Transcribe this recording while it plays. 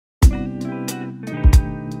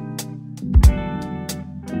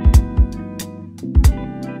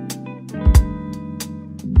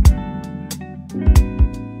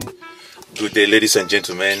Good day, ladies and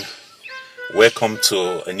gentlemen. Welcome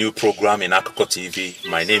to a new program in a.k.a. TV.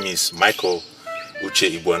 My name is Michael Uche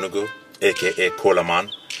Ibuanugo, a.k.a. Cola-Man.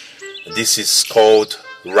 This is called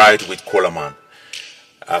Ride with Cola-Man.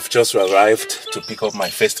 I've just arrived to pick up my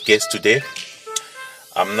first guest today.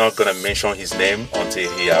 I'm not going to mention his name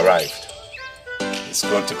until he arrived. It's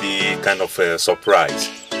going to be kind of a surprise.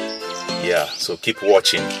 Yeah, so keep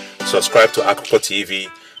watching. Subscribe to a.k.a. TV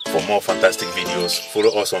for more fantastic videos.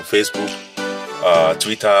 Follow us on Facebook,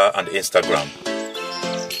 Twitter and Instagram.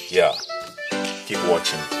 Yeah, keep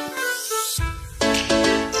watching.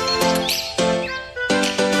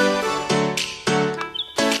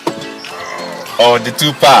 Oh, the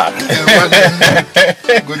two-pack.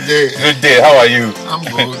 Good day. Good day. How are you? I'm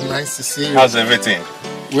good. Nice to see you. How's everything?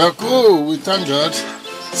 We're cool. We thank God.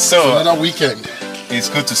 So another weekend. It's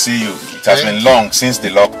good to see you. It has been long since the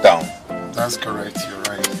lockdown. That's correct. You're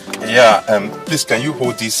right. Yeah. Please, can you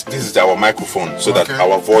hold this? This is our microphone, so that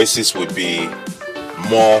our voices would be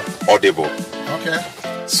more audible. Okay.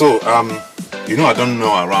 So you know, I don't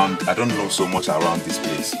know so much around this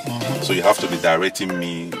place. So you have to be directing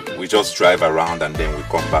me. We just drive around and then we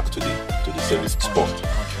come back to the service spot.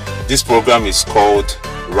 Okay. This program is called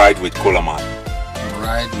Ride with Cola-Man.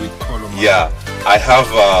 Ride with Cola-Man. Yeah, I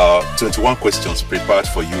have 21 questions prepared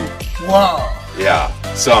for you. Wow. Yeah,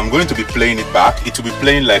 so I'm going to be playing it back. It will be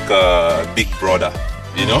playing like a big brother,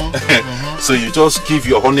 you know. So you just give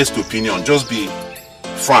your honest opinion. Just be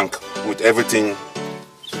frank with everything.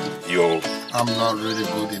 I'm not really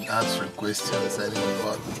good in answering questions anyway,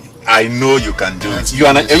 but I know you can do it. You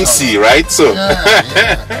are an MC, right? So,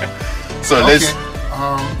 yeah. So okay. let's.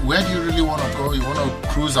 Where do you really want to go? You want to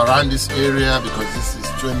cruise around this area because this is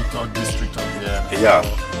 23rd district of Vienna.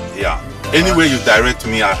 Yeah. Anywhere you direct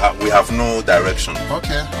me, we have no direction.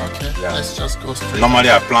 Okay. Yeah. Let's just go straight. Normally,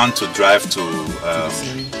 I plan to drive to. The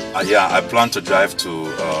city? I plan to drive to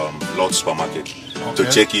Lord's Supermarket to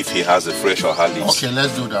check if he has a fresh or hard leaves. Okay,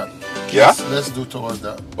 let's do that. Yeah? Let's do towards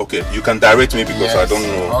that. Okay, you can direct me because I don't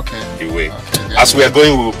know the way. Okay, as we are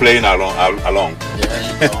going, we will playing along. There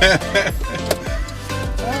you go.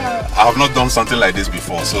 I have not done something like this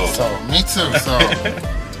before, so me too. So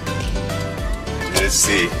let's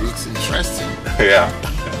see. Looks interesting. Yeah.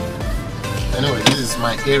 Anyway, this is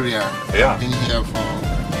my area. Yeah. I've been here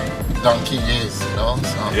for donkey years, you know.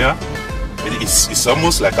 So. Yeah. It's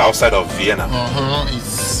almost like outside of Vienna.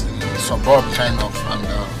 It's suburb kind of, and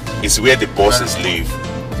it's where the bosses live.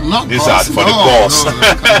 Not these boss, are for the boss. No,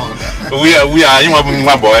 come on. we are.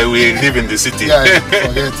 We live in the city. Yeah,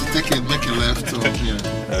 forget make a left to here.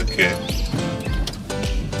 Okay.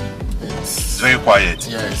 It's very quiet.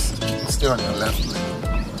 Yes, stay on your left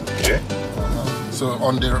lane. Okay. So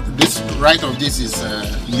on this right of this is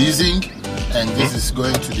leasing, and this is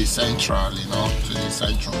going to the central, you know, to the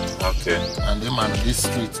central. Okay. And then this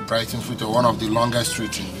street, Brighton Street, one of the longest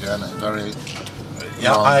streets in Vienna. Very.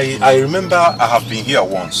 Yeah, I remember I have been here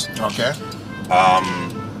once. Okay.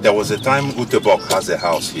 There was a time Utebok has a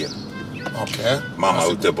house here. Okay. Mama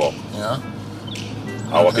Utebok. Yeah.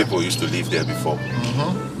 Our people used to live there before.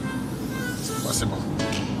 Possible.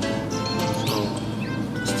 So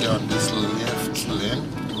stay on this left lane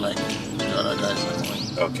like the other guys are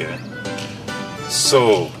doing. Okay.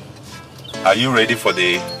 So, are you ready for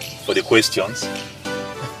the questions?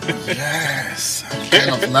 Yes. I'm kind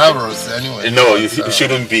of nervous anyway. No, you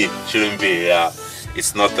shouldn't be. Yeah.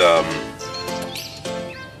 It's not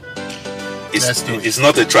it's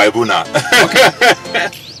not a tribunal. Okay.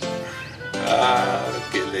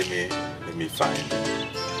 Okay, let me find it.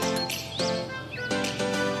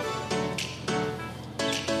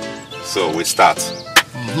 So we start.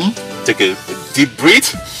 Take a deep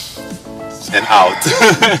breath and out.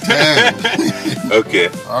 Okay.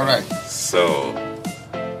 All right. So,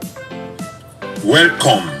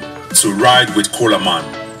 welcome to Ride with Cola-Man.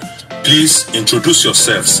 Please introduce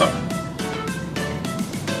yourself, sir.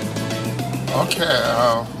 Okay.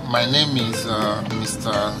 My name is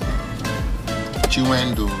Mr.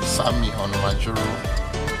 Sammy Onumajuru,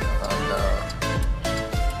 and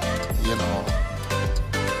you know,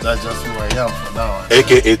 that's just who I am for now.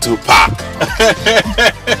 a.k.a. Tupac.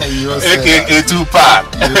 a.k.a. Tupac.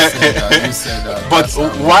 You said that. But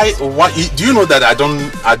why? Do you know that I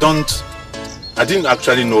didn't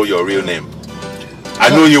actually know your real name. I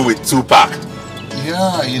know you with Tupac.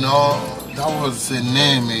 Yeah, you know, that was a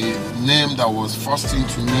name that was forced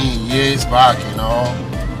into me years back, you know,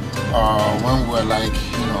 when we were like,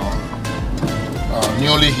 you know,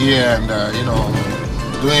 newly here and, you know,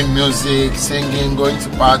 doing music, singing, going to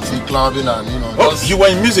party, clubbing, and, you know. Oh, you were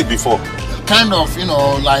in music before? Kind of, you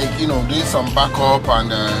know, like, you know, doing some backup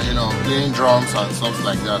and, you know, playing drums and stuff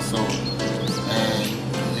like that. So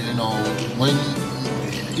when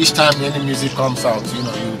each time any music comes out, you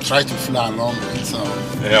try to fly along with it. So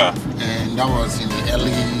Yeah. and that was in the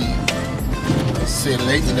early, say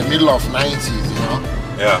late in the middle of 90s,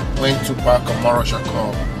 Yeah. when Tupac Amaru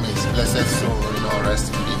Shakur, may his blessed soul,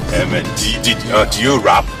 rest in peace. Amen. Do you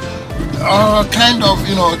rap? Kind of,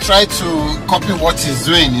 try to copy what he's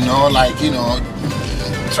doing,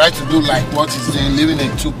 try to do like what he's doing, living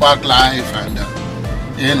a Tupac life, and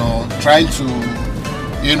trying to,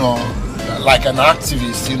 like an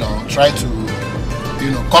activist, try to,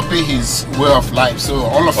 copy his way of life. So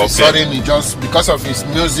all of a sudden, because of his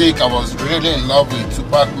music, I was really in love with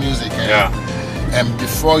Tupac music. And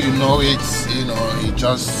before you know it, it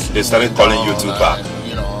just... They started calling you Tupac.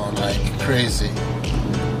 Like crazy.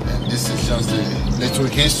 And this is just a little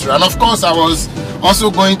history. And of course, I was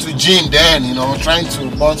also going to gym then, trying to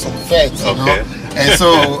burn some fat, And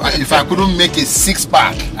so if I couldn't make a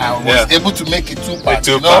 6-pack, I was able to make a 2-pack.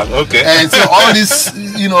 Okay. And so all this,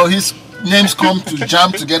 his names come to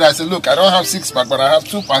jam together. I said, look, I don't have 6-pack, but I have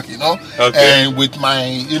 2-pack, And with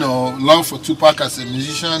my, love for Tupac as a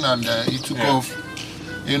musician, and he took off,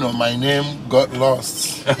 my name got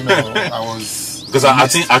lost. I was... Because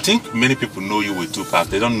I think many people know you with Tupac.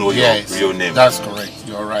 They don't know your real name. That's correct.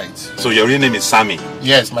 You're right. So your real name is Sammy?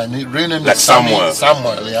 Yes, my real name like is Samuel.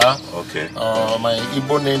 Samuel, yeah. Okay. My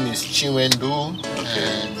Igbo name is Chinwendu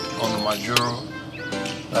and Onumajuru.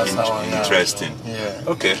 That's how I am. Interesting. Yeah.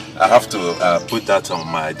 Okay. I have to put that on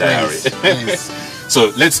my diary. Please.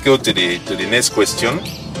 So let's go to the next question.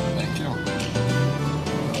 Thank you.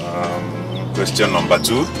 Question number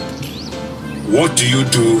 2. What do you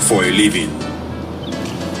do for a living?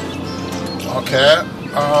 Okay.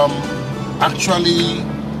 Actually,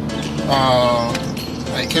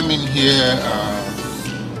 I came in here,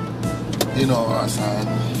 as an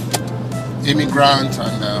immigrant,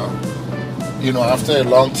 and after a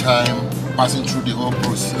long time passing through the whole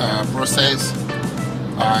process,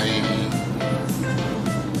 I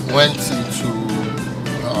went into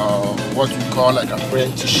what we call like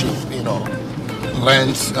apprenticeship.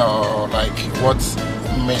 Learned like what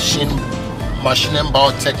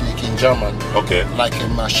Maschinenbau technique in German. Okay. Like a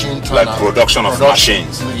machine turner. Like production of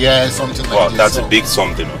machines. Yeah, something like wow, this. That's a big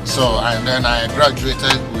something. So, and then I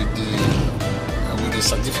graduated with the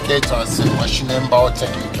certificate as a Maschinenbau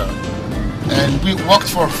techniker. And we worked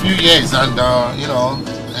for a few years, and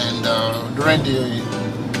during the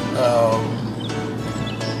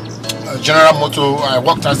General Motors, I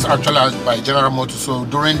worked by General Motors. So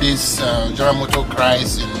during this General Motors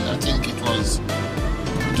crisis, I think it was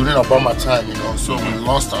during Obama time, so we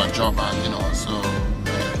lost our job, and so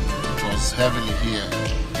it was heavily here,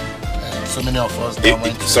 and so many of us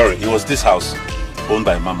went. Sorry, it was this house owned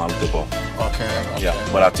by Mama Utebo. Okay. Yeah,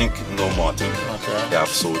 but I think no more. I think they have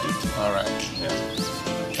sold it. All right.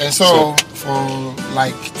 Yeah. And so for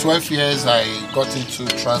like 12 years, I got into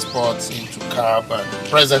transport, into cab, and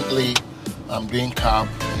presently I'm doing cab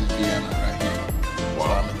in Vienna right here. Wow.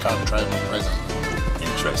 So I'm a cab driver presently.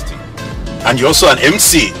 Interesting. And you're also an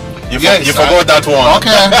MC. You forgot that one.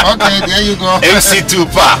 Okay, there you go. MC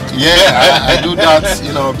Tupac. Yeah, I do that,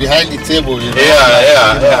 behind the table,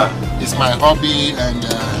 Yeah. It's my hobby, and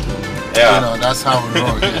that's how we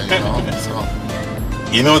roll here, So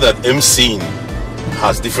you know that MCing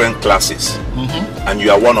has different classes, and you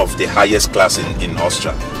are one of the highest class in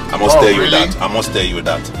Austria. I must tell you that. I must tell you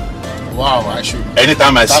that. Wow, I should.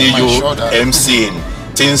 Anytime I see you MCing,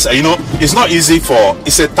 things, it's not easy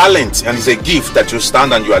it's a talent and it's a gift that you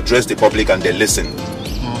stand and you address the public and they listen.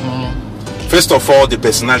 First of all, the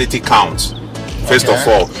personality counts. First of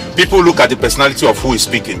all, people look at the personality of who is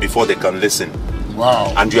speaking before they can listen.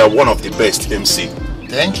 Wow. And you are one of the best MC.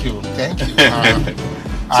 Thank you.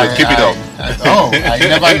 So keep it up. I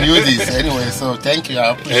never knew this anyway, so thank you.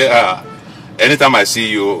 I appreciate it. Anytime I see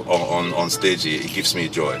you on stage, it gives me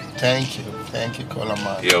joy. Thank you,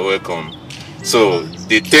 Kolaman. You're welcome. So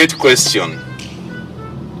the third question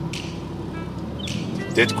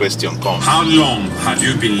comes. How long have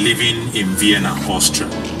you been living in Vienna, Austria?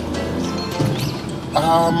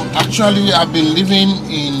 Actually, I've been living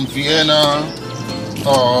in Vienna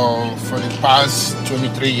for the past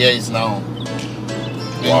 23 years now.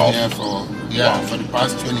 Been here for the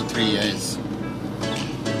past 23 years.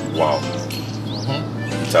 Wow.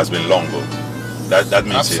 It has been long ago. That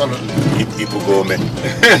means absolutely. People go man.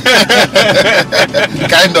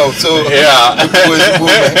 Kind of. So yeah.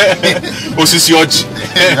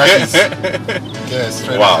 Yes.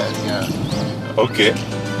 Wow. Ahead, yeah. Okay.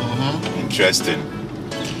 Interesting.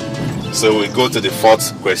 So we go to the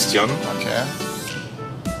fourth question. Okay.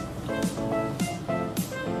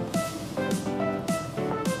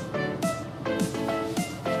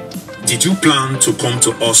 Did you plan to come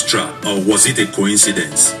to Austria, or was it a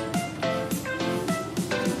coincidence?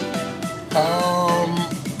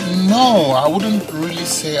 No, I wouldn't really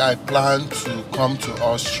say I planned to come to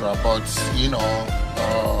Austria, but you know,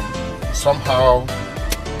 somehow,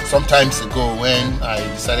 sometimes ago when I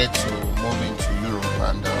decided to move into Europe,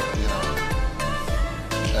 and you know,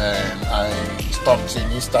 and I stopped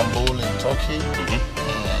in Istanbul in Turkey,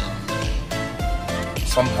 and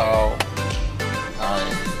somehow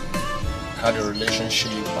I had a relationship,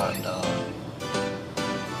 and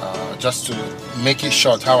just to make it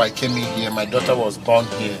short, how I came in here, my daughter was born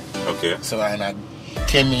here. Okay. So, and I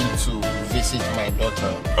came in to visit my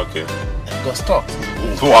daughter. Okay. And got stuck.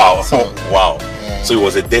 Wow. So, wow. So it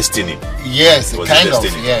was a destiny. Yes, kind of.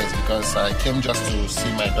 Destiny. Yes, because I came just to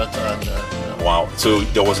see my daughter, and you know. Wow. So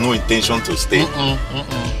there was no intention to stay.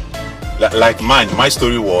 Like mine, my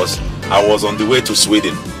story was I was on the way to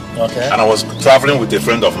Sweden. Okay. And I was traveling with a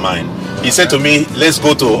friend of mine. He said to me, let's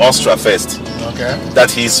go to Austria first. Okay.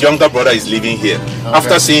 That his younger brother is living here. Okay.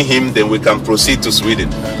 After seeing him, then we can proceed to Sweden.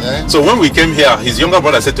 Okay. So when we came here, his younger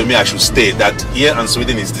brother said to me I should stay, that here and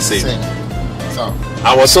Sweden is the same. So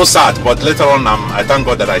I was so sad, but later on I thank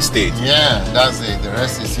God that I stayed. yeah, that's it. The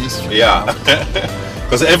rest is history. Yeah.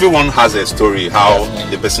 Because everyone has a story how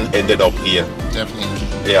Definitely. the person ended up here.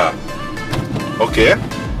 Definitely. Yeah. Okay,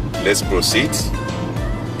 let's proceed.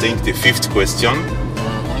 I think the fifth question.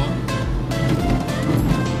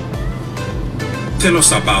 Tell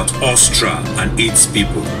us about Austria and its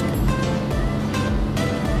people.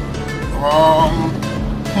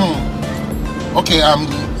 Okay,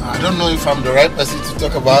 I don't know if I'm the right person to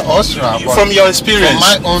talk about Austria, but From your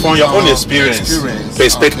experience, from your own experience,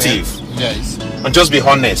 perspective, okay. Yes. and just be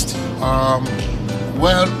honest.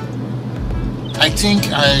 Well, I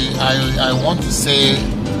think I want to say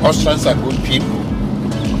Austrians are good people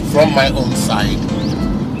from my own side.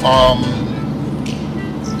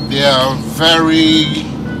 They are very,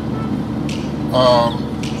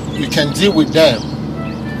 you can deal with them.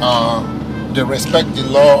 They respect the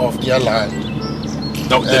law of their land.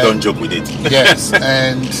 No, they don't joke with it. Yes,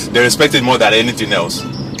 and They respect it more than anything else.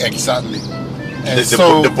 exactly. And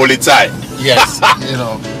The polizei. yes, you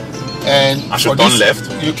know, and I should for turn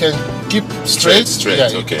left? You can keep straight. Straight, Yeah,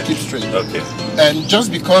 you okay. can keep straight. Okay. And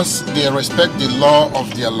just because they respect the law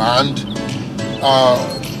of their land,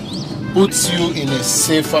 puts you in a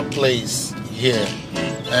safer place here.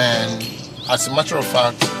 And as a matter of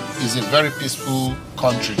fact, it's a very peaceful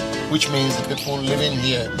country, which means the people living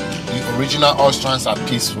here, the original Austrians, are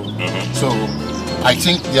peaceful. So I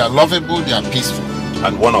think they are lovable, they are peaceful.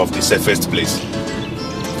 And one of the safest place.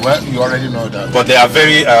 Well, you already know that. But they are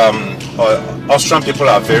very, Austrian people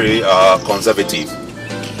are very conservative.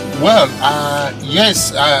 Well,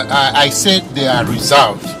 yes, I said they are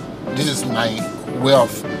reserved. This is my way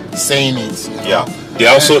of saying it. You know? Yeah.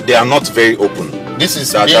 They are not very open. This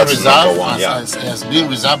is That- being that is reserved, number one, yeah. as being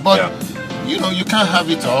reserved, but you know, you can't have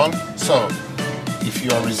it all. So if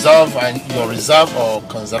you are reserved and you're reserved or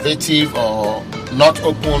conservative or not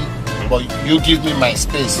open, but you give me my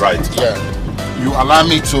space, Right. Yeah, you allow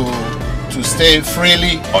me to stay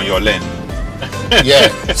freely. On your land. Yeah.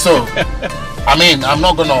 So I mean, I'm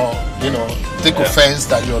not gonna, you know, take offense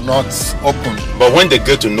that you're not open. But when they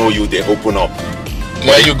get to know you, they open up.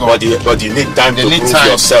 There you go. But you need time They to need prove time,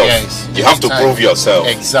 yourself. yes. You have to Need time. prove yourself.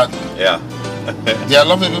 Exactly. Yeah. They are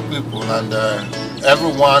lovable people, and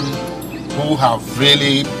everyone who have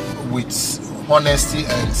really, with honesty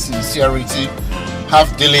and sincerity,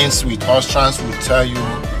 have dealings with Austrians will tell you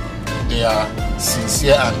they are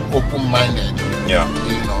sincere and open-minded. Yeah.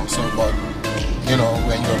 You know. So, but you know,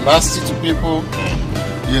 when you're nasty to people,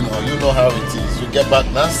 you know how it is. You get back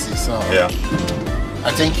nasty. So Yeah.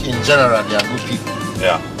 I think in general they are good people.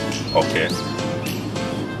 Yeah. Okay.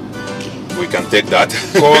 We can take that.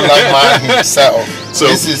 Cola Man himself. So-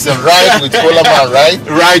 this is a ride with Cola Man, right?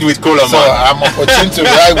 Ride with Cola So Man. I'm opportune to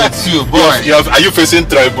ride with you, boy. Are you facing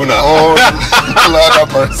tribunal? Oh, Lord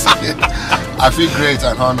have mercy. I feel great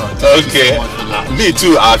and honored. Thank Okay. you so much for that. Me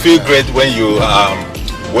too. I feel great when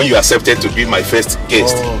you accepted to be my first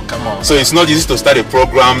guest. Oh, come on. So it's not easy to start a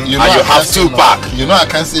program and you I have can't say two no. pack. You know I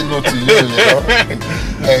can't say no to you, you know.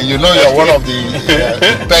 And you know you're one of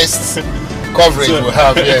the best coverage we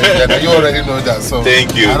have here. You already know that. So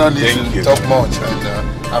Thank you. I don't need Thank to you. talk much, and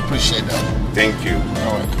I appreciate that. Thank you.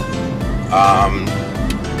 All right.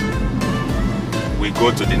 We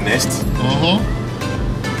go to the next.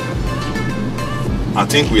 I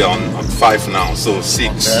think we are on 5 now, so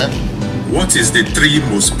 6. Okay. What is the 3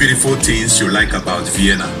 most beautiful things you like about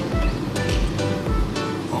Vienna?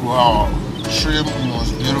 Wow, 3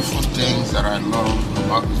 most beautiful things that I love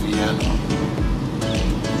about Vienna.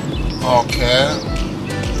 Okay.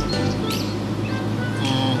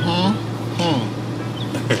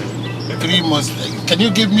 3 months. Can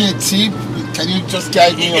you give me a tip? Can you just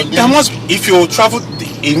guide me on this? There must, if you travel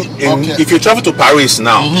if you travel to Paris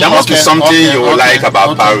now, there must be something you will like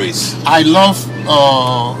about Paris. I love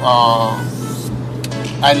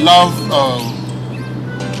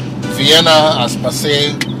Vienna as per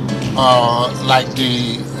se, like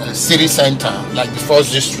the city center, like the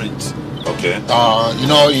first district. Okay. You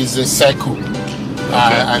know, is a circle. Okay.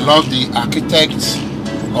 I love the architect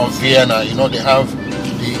of Vienna. You know, they have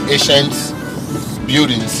the ancient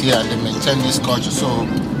buildings here and they maintain this culture. So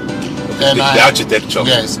the architecture.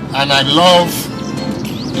 Yes, and I love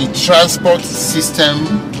the transport system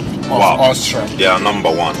of Austria. They are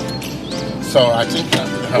number one. So I think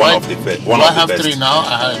one of the best. I have 3 now.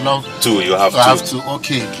 I love 2. You have 2. I have 2.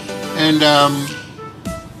 Okay, and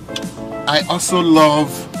I also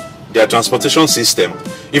love their transportation system.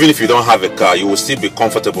 Even if you don't have a car, you will still be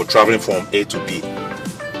comfortable traveling from A to B.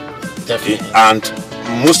 Definitely. And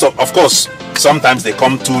most of course, sometimes they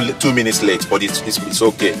come 2 minutes late, but it's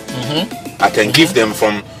okay. I can give them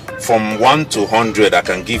from 1 to 100. I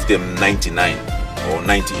can give them 99 or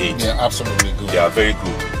 98. They're absolutely good. They are very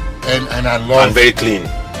good. And I love, and very clean.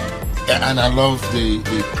 And I love the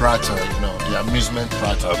Prater, you know, the amusement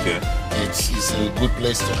Prater. Okay. It's a good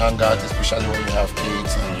place to hang out, especially when you have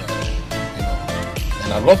kids, and you know.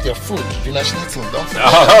 And I love their food, Vienna Schnitzel. Don't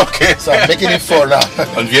forget. Okay. So I'm making it for now.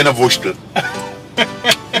 And Vienna Wurstel.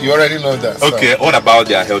 You already know that. Okay. So. What about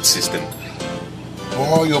their health system?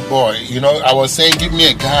 Oh, your boy. You know, I was saying, give me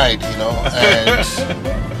a guide. You know, and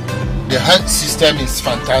the health system is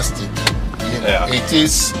fantastic. You know, it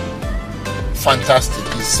is fantastic.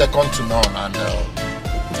 It's second to none, and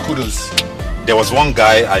kudos. There was one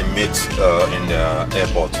guy I met in the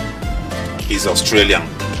airport. He's Australian.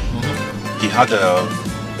 He had a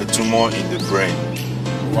tumor in the brain.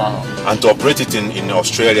 Wow. And to operate it in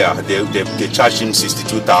Australia, they charged him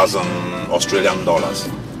 62,000 Australian dollars.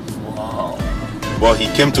 Wow. But he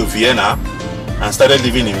came to Vienna and started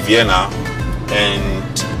living in Vienna,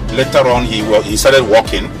 and later on he started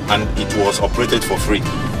working, and it was operated for free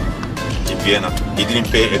in Vienna. He didn't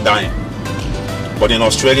pay a dime. But in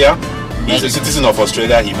Australia, he's a citizen of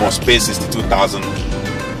Australia, he must pay 62,000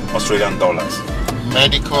 Australian dollars.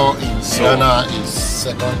 Medical in Vienna is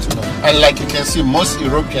second to none. And like you can see, most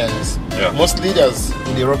Europeans, most leaders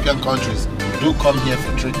in the European countries do come here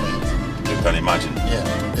for treatment. You can imagine. Yeah,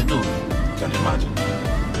 they do. You can imagine.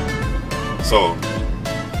 So,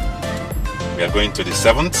 we are going to the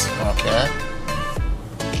 7th. Okay.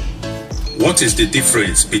 What is the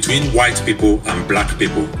difference between white people and black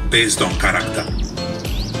people based on character?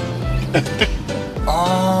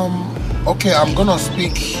 Okay, I'm gonna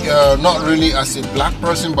speak not really as a black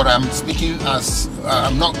person, but I'm speaking as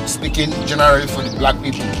I'm not speaking generally for the black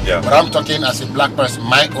people. Yeah. But I'm talking as a black person,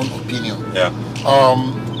 my own opinion. Yeah.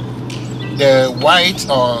 The white,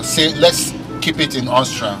 say, let's keep it in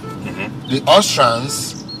Austria. The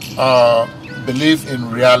Austrians believe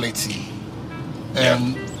in reality,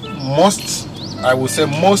 and I would say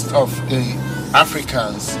most of the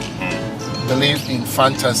Africans believe in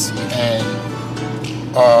fantasy, and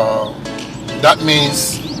that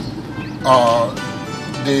means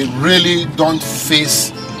they really don't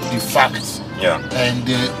face the facts. Yeah. And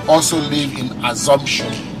they also live in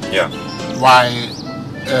assumption. Yeah. While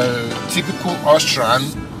typical Austrian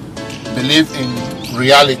believe in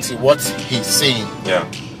reality, what he's saying. Yeah.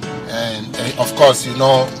 And of course, you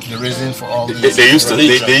know the reason for all this. They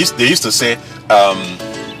used to say,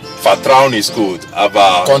 Vertrauen is good,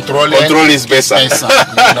 but control is better.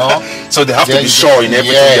 You know? So they have to be sure in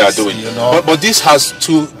everything they are doing. You know? But this has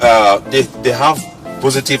two. They have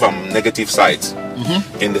positive and negative sides.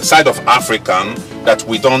 In the side of African, that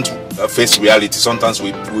we don't face reality. Sometimes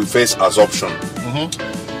we face assumption.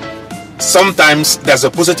 Sometimes there's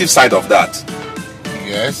a positive side of that.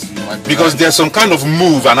 Yes. Because there's some kind of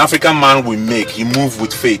move an African man will make. He moves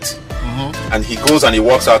with faith. And he goes and he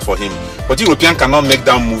works out for him. But European cannot make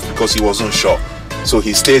that move because he wasn't sure. So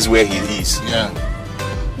he stays where he is. Yeah.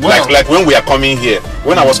 Well, like when we are coming here.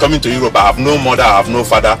 When I was coming to Europe, I have no mother, I have no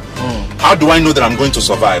father. How do I know that I'm going to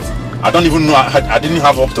survive? I don't even know. I didn't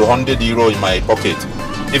have up to 100 euro in my pocket.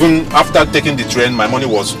 Even after taking the train, my money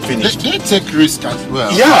was finished. They take risk as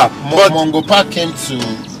well. Yeah. But Mongo Park came to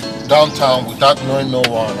downtown without knowing no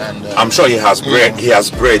one, and I'm sure he has bread. He has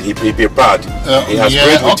bread. He prepared. He has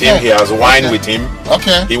bread with him. He has wine with him.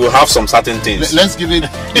 Okay. He will have some certain things. Let's give it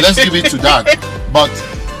to that. But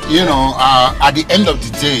you know, at the end of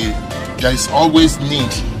the day, there is always need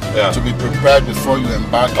to be prepared before you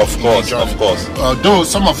embark. Of course. Though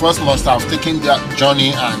some of us must have taken that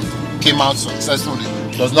journey and came out successfully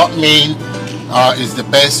does not mean it's the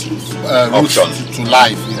best route to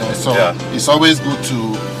life. You know, so it's always good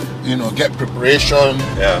to get preparation,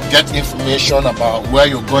 get information about where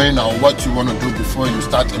you're going or what you want to do before you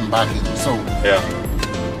start embarking. So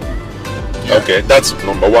okay, that's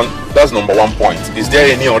number one. That's number one point. Is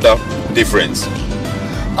there any other difference?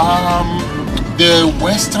 The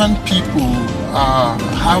Western people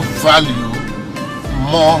have value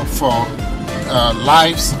more for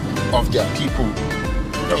lives of their people,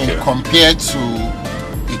 compared to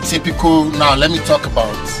a typical. Now, let me talk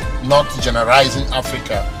about, not generalizing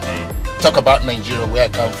Africa. Talk about Nigeria, where I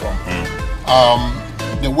come from.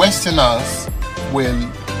 The Westerners will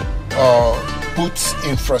put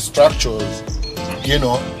infrastructures,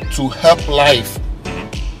 to help life,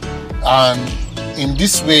 and in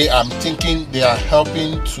this way, I'm thinking they are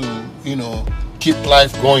helping to, keep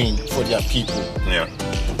life going for their people. Yeah.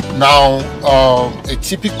 Now, a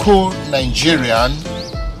typical Nigerian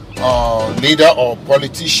leader or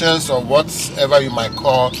politicians or whatever you might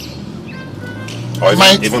call, or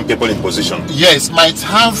even people in position. Yes, might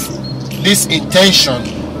have this intention,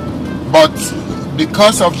 but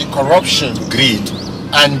because of the corruption, greed,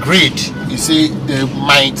 you see, they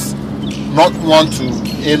might not want to,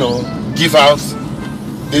 give out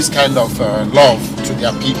this kind of love to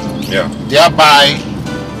their people. Yeah. Thereby,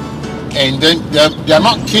 and then they are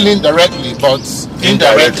not killing directly, but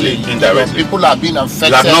indirectly. People are being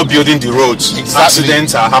affected. Like not building the roads. Exactly.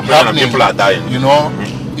 Accidents are happening and people are dying.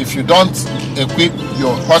 If you don't equip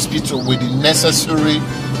your hospital with the necessary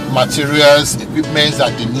materials, equipment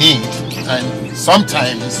that they need, and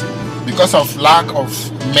sometimes because of lack of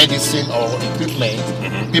medicine or equipment,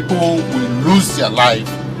 people will lose their life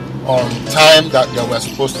on time that they were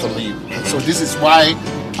supposed to live. So this is why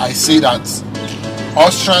I say that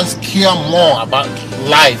Austrians care more about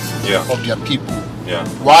life of their people. Yeah.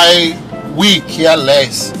 Why we care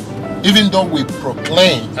less, even though we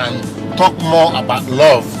proclaim and talk more about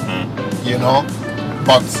love,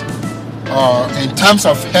 but in terms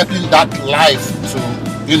of helping that life to,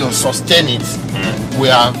 sustain it, we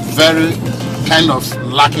are very kind of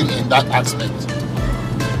lacking in that aspect.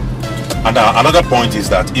 And another point is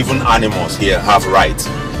that even animals here have rights,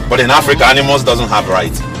 but in Africa, animals doesn't have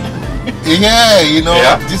rights.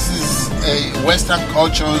 This is Western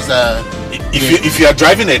cultures. If you are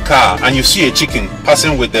driving a car and you see a chicken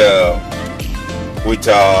passing with her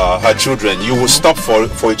children, you will stop for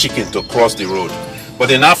a chicken to cross the road.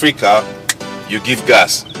 But in Africa, you give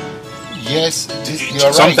gas. Yes,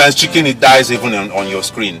 you're sometimes right. Chicken, it dies even on your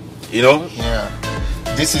screen. Yeah.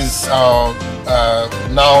 This is now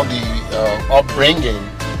the upbringing.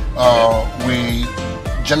 We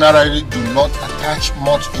generally do not attach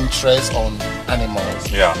much interest on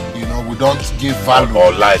animals. Yeah. We don't give value.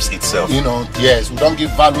 Or lives itself. Yes, we don't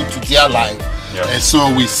give value to their life. Yeah. And so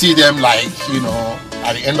we see them like,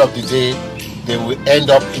 at the end of the day, they will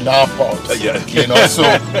end up in our pot. So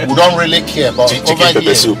we don't really care about chicken over pepper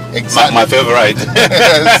here. soup. Exactly. My favorite.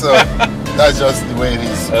 So that's just the way it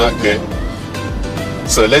is. Okay.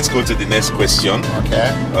 So let's go to the next question.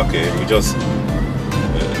 Okay, we just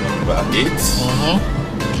number 8.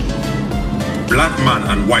 Black man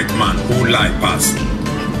and white man who lie pass.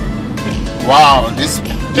 Wow, this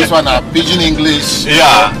one are pidgin English.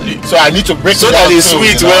 Yeah. So I need to break so it that down it's too,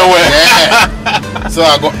 sweet. Yeah. So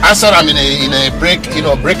I go answer them in a break,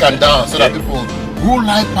 break and down, so that people who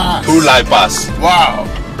lie pass. Who lie pass? Wow.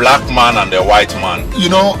 Black man and the white man.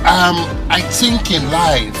 I think in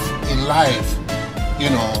life, we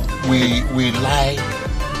lie,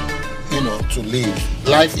 to live.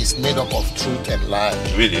 Life is made up of truth and lie.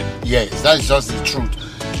 Really? Yes, that's just the truth.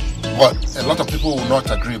 But a lot of people will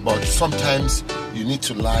not agree. But sometimes you need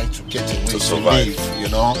to lie to get away, to survive.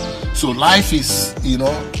 Live. So life is,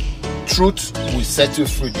 truth will set you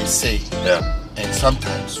free, they say. Yeah. And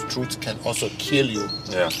sometimes truth can also kill you.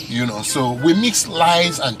 Yeah. So we mix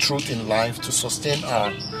lies and truth in life to sustain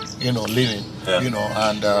our, living. Yeah.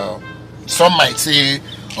 And some might say,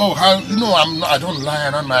 oh, how, I don't lie.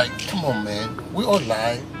 And I'm like, come on, man. We all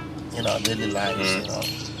lie in our daily lives,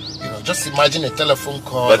 just imagine a telephone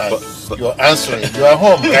call, but you're answering. You're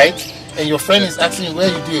home, right? And your friend is asking you, where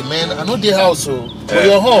you doing, man? I know the house, but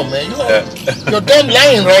you're home, man. You're damn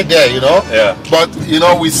lying right there, Yeah. But,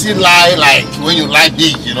 we see lie like when you lie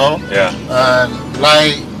big, Yeah. And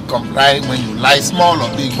lie comply when you lie small or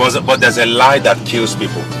big. But there's a lie that kills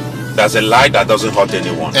people. There's a lie that doesn't hurt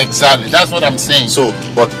anyone. Exactly. That's what I'm saying. So,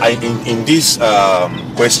 but in this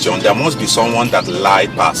question, there must be someone that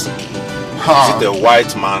lied past. Is it a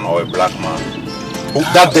white man or a black man?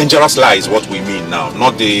 That dangerous lie is what we mean now,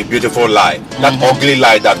 not the beautiful lie. That ugly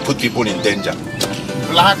lie that put people in danger.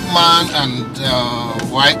 black man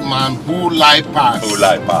and white man who lie pass. Who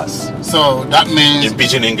lie pass. So that means In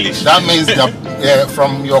pidgin English. that means that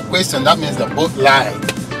from your question, that means that both lie.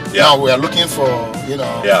 Yeah. Now we are looking for, you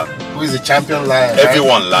know, Yeah. who is the champion liar.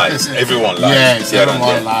 Everyone right? lies. Everyone lies. Yes, Here and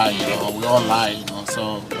everyone there. lie. You know, we all lie. You know,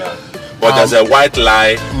 so. Yeah. But there's a white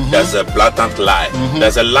lie, there's a blatant lie.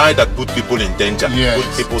 There's a lie that put people in danger, Yes.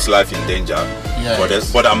 put people's life in danger.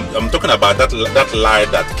 Yes. But I'm talking about that lie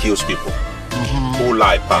that kills people. Who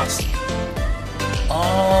lie pass.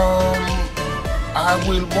 I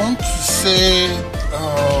will want to say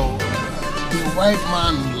the white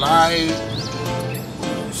man lie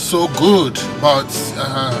so good, but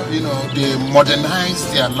you know, they modernize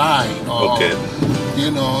their lie. Okay.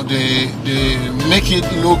 You know, they make it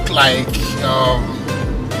look like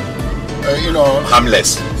you know,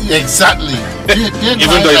 Harmless. exactly. They Even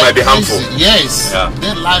lie though it like might be crazy. harmful. Yes, Yeah.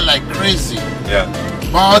 they lie like crazy. Yeah.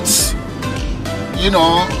 But you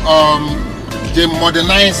know, they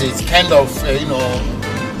modernize it, kind of, you know,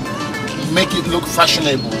 make it look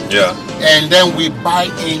fashionable. Yeah. And then we buy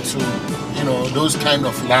into, you know, those kind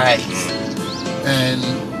of lies. And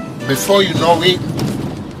before you know it,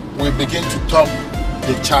 we begin to top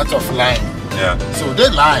the chart of lying. Yeah. So they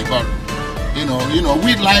lie, but you know,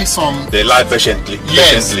 we lie some. They lie patiently.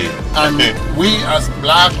 Yes, Patiently. and we as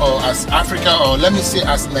black or as Africa, or let me say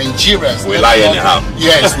as Nigerians, We lie anyhow.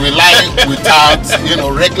 Yes, we lie without, you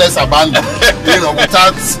know, reckless abandon. You know,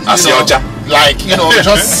 without, As you know, your like, you know,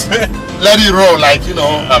 just let it roll, like, you know.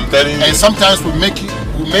 I'm telling you. And sometimes we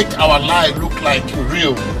make our lie look like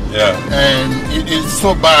real, Yeah. and it's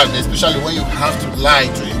so bad, especially when you have to lie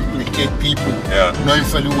to implicate people, Yeah. knowing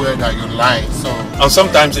fully well that you're lying. So. And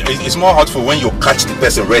sometimes it's more hurtful when you catch the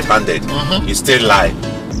person red-handed. He still lie.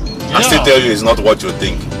 And still tell you it's not what you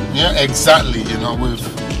think. Yeah, exactly. You know, we've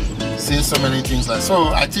seen so many things like so.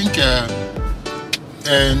 I think,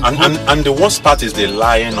 And the worst part is the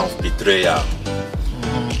lying of betrayal.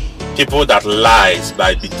 People that lies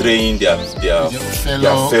by betraying their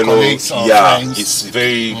fellow colleagues or yeah, friends. it's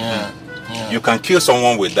very. yeah. You can kill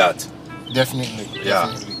someone with that. Definitely. Yeah.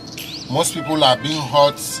 Definitely. Most people are being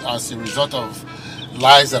hurt as a result of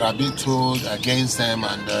lies that are being told against them,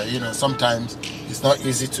 and you know, sometimes it's not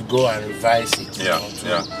easy to go and revise it. You Yeah, know, to,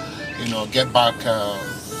 yeah. You know, get back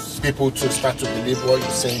people to start to believe what you're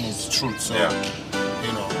saying is true. So, Yeah.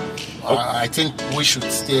 you know, I think we should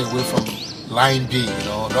stay away from lying big. You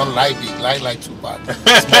know, don't lie big, lie too bad.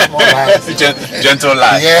 Small lies. Gentle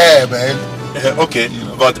lie. Yeah, man. Okay,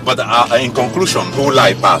 but in conclusion, who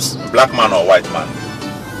lie pass, black man or white man?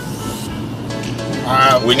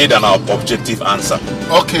 We need an objective answer.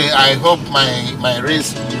 Okay, I hope my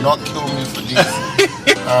race will not kill me for this,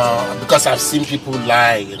 because I've seen people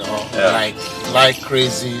lie, you know, like lie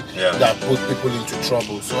crazy, that put people into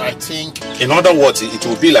trouble. So I think, in other words, it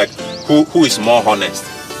will be like who is more honest,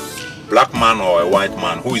 black man or a white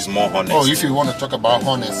man? Who is more honest? oh, if you want to talk about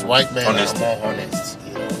honest, white men Honest. are more honest.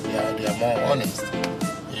 You know, they are more honest.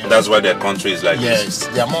 You know? That's why their country is like this. Yes,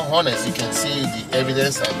 they are more honest. You can see the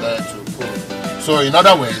evidence are there to prove. So in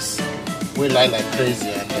other words, we lie like crazy,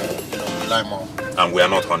 and you know, we lie more. And we are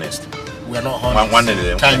not honest. We are not honest.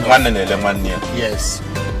 One year. Yes,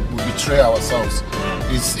 we betray ourselves.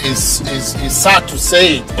 It's sad to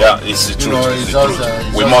say it. Yeah, it's the truth. You know, it's it's the just,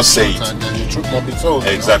 truth. We must say it. And the truth must be told.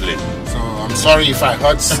 Exactly. You know? So I'm sorry if I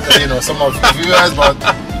hurt you know, some of the viewers, but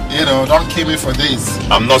you know, don't kill me for this.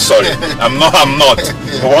 I'm not sorry. I'm not.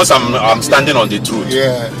 But once I'm standing on the truth.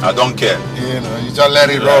 Yeah. I don't care. You know, you just let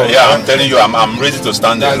it roll. Yeah, I'm telling you, I'm ready to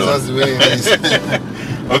stand That's alone. just the way it is.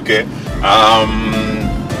 Okay.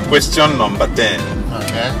 Question number 10.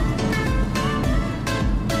 Okay.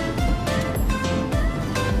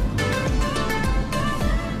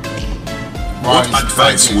 What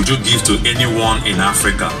advice would you give to anyone in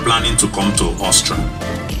Africa planning to come to Austria?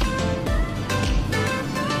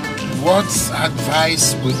 What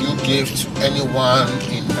advice would you give to anyone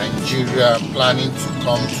in Nigeria planning to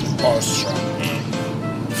come to Austria?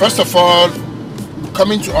 First of all,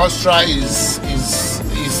 coming to Austria is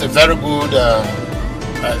a very good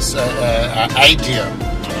idea.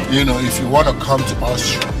 You know, if you want to come to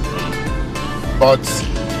Austria. But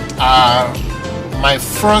my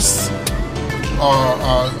first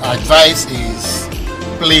advice is,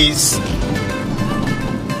 please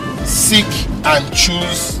seek and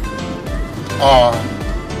choose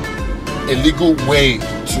a legal way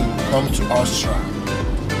to come to Austria.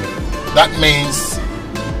 That means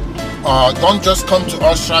don't just come to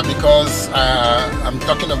Austria because I'm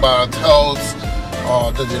talking about health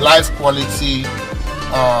or the life quality.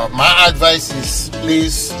 My advice is,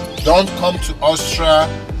 please don't come to Austria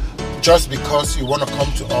just because you want to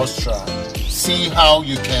come to Austria. see how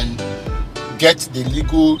you can get the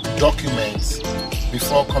legal documents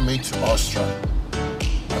before coming to Austria.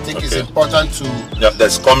 I think it's important to... Yeah,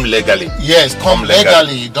 that's come legally. Yes, come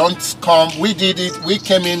legally. Don't come... We did it. We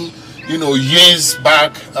came in, you know, years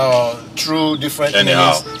back through different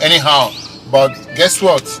means. Anyhow. But guess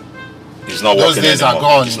what? It's not working. Those days anymore. are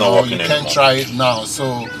gone. It's not working you anymore. can't try it now.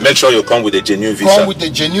 So make sure you come with a genuine visa. Come with the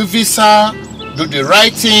genuine visa, do the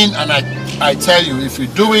right thing, and I tell you, if you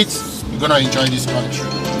do it, you're gonna enjoy this country.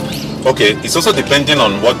 Okay, it's also depending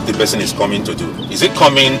on what the person is coming to do. Is it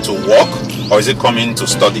coming to work or is it coming to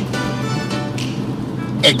study?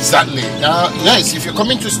 Exactly. Yes, if you're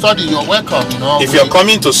coming to study, you're welcome. You know. If you're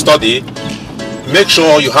coming to study, make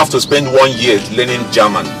sure you have to spend 1 year learning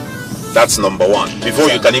German. That's number one. Before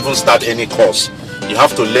you can even start any course, you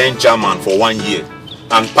have to learn German for 1 year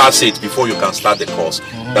and pass it before you can start the course.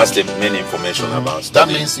 That's the main information about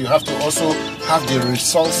studying. That means you have to also have the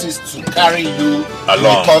resources to carry you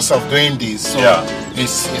along because of doing this. So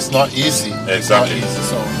it's not easy. Exactly. It's not easy.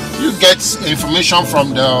 So you get information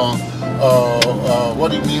from the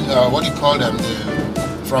what do you mean? What do you call them?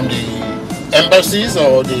 From the embassies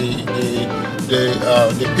or the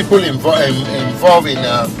people involved in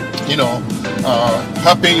you know,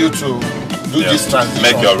 helping you to do this transition.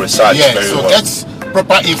 Make your research very well. Get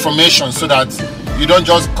proper information so that you don't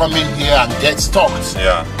just come in here and get stuck.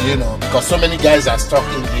 You know, because so many guys are stuck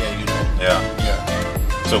in here, you know.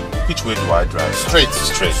 So which way do I drive? Straight.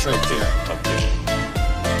 Okay. Okay.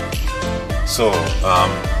 So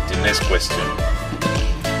the next question.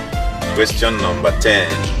 Question number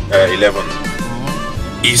 11.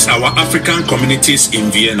 Is our African communities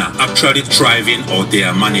in Vienna actually thriving or they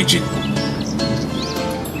are managing?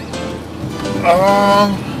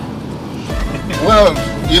 Well,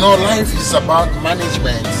 you know, life is about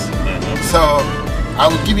management. So I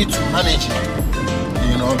would give it to managing,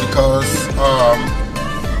 you know, because our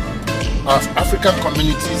African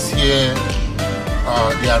communities here,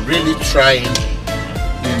 they are really trying,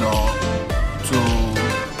 you know, to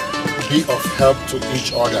be of help to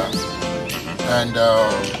each other. And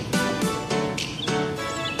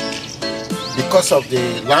because of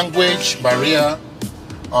the language barrier,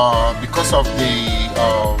 because of the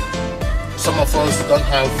some of us don't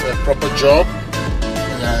have a proper job,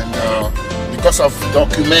 and because of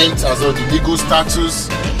documents, as well the legal status,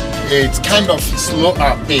 it kind of slow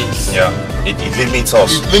our pace. It limits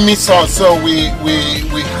us. It limits us, so we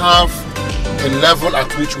have a level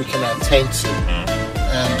at which we can attend to.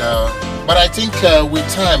 And but I think with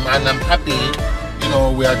time, and I'm happy, you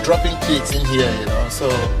know, we are dropping kids in here, you know, so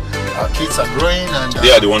our kids are growing, and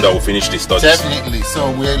they are the one that will finish the studies. Definitely.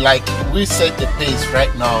 So we set the pace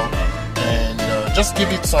right now, and just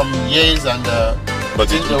give it some years, and but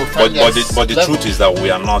the truth is that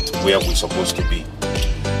we are not where we're supposed to be.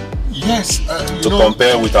 Yes. To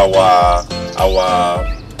compare with our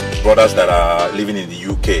brothers that are living in the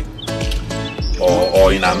UK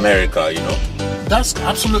or in America, you know. That's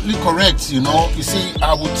absolutely correct. You know, you see,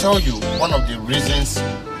 I will tell you one of the reasons.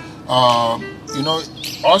 You know,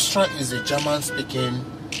 Austria is a German-speaking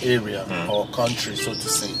area or country, so to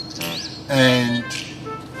say, and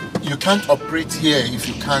you can't operate here if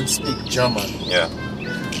you can't speak German.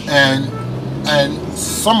 And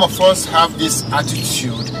some of us have this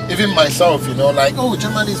attitude, even myself, you know, like, oh,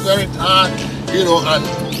 German is very hard, you know, and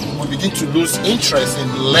we begin to lose interest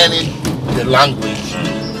in learning the language,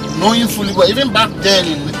 knowing fully well. Even back then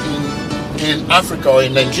in Africa or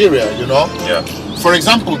in Nigeria, you know. For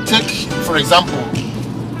example, you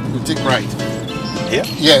take right. Here?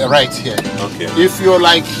 Yeah, right here. Okay. If you're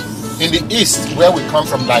like in the east, where we come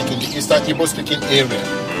from, like in the eastern Igbo-speaking area,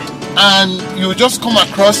 and you just come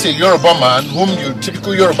across a Yoruba man,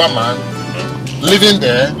 typical Yoruba man, living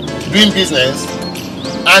there, doing business,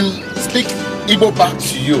 and speak Igbo back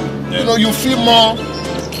to you. You know, you feel more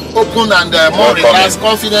open and more relaxed,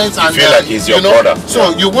 confidence, and you feel like he's your brother.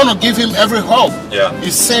 So you want to give him every help.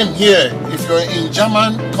 It's same here. If you're in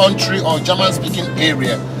German country or German speaking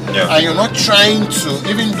area, and you're not trying to,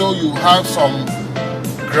 even though you have some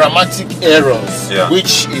grammatic errors,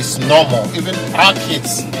 which is normal, even our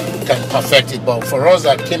kids can perfect it, but for us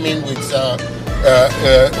that came in with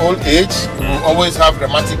old age, we always have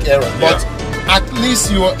grammatic errors. But at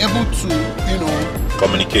least you are able to, you know,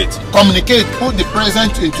 communicate, put the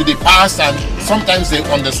present into the past, and sometimes they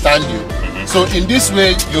understand you. So in this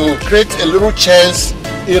way, you create a little chance,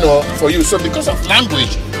 you know, for you. So because of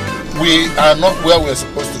language, we are not where we're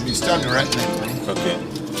supposed to be. Stay on the right leg. Okay.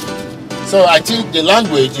 So I think the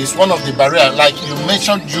language is one of the barriers. Like you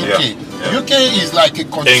mentioned UK. UK is like a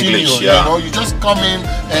continuum, English, you know, you just come in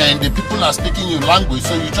and the people are speaking your language,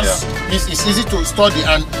 so you just it's easy to study.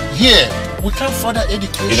 And here we can't further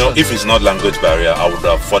education. You know, if it's not language barrier, I would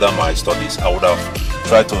have furthered my studies. I would have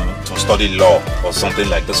tried to study law or something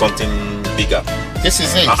like that, something bigger. This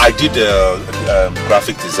is it. I did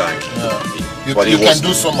graphic design. Yeah. But you can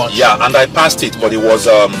do so much. Yeah, and I passed it, but it was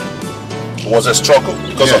a struggle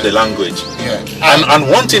because of the language. Yeah. And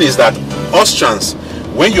one thing is that Austrians,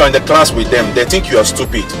 when you are in the class with them, they think you are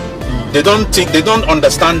stupid. They don't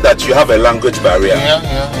understand that you have a language barrier.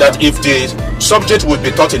 That if the subject would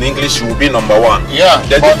be taught in English, you will be number one. Yeah.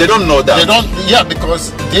 They don't know that. They don't. Yeah,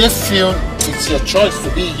 because they feel it's your choice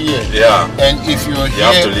to be here. Yeah. And if you're here, you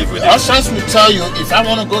have to live with it. Austrians will tell you, if I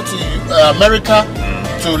want to go to America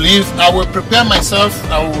to live, I will prepare myself.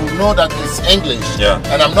 I will know that it's English. Yeah.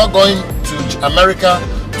 And I'm not going to America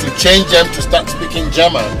to change them to start speaking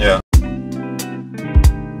German. Yeah.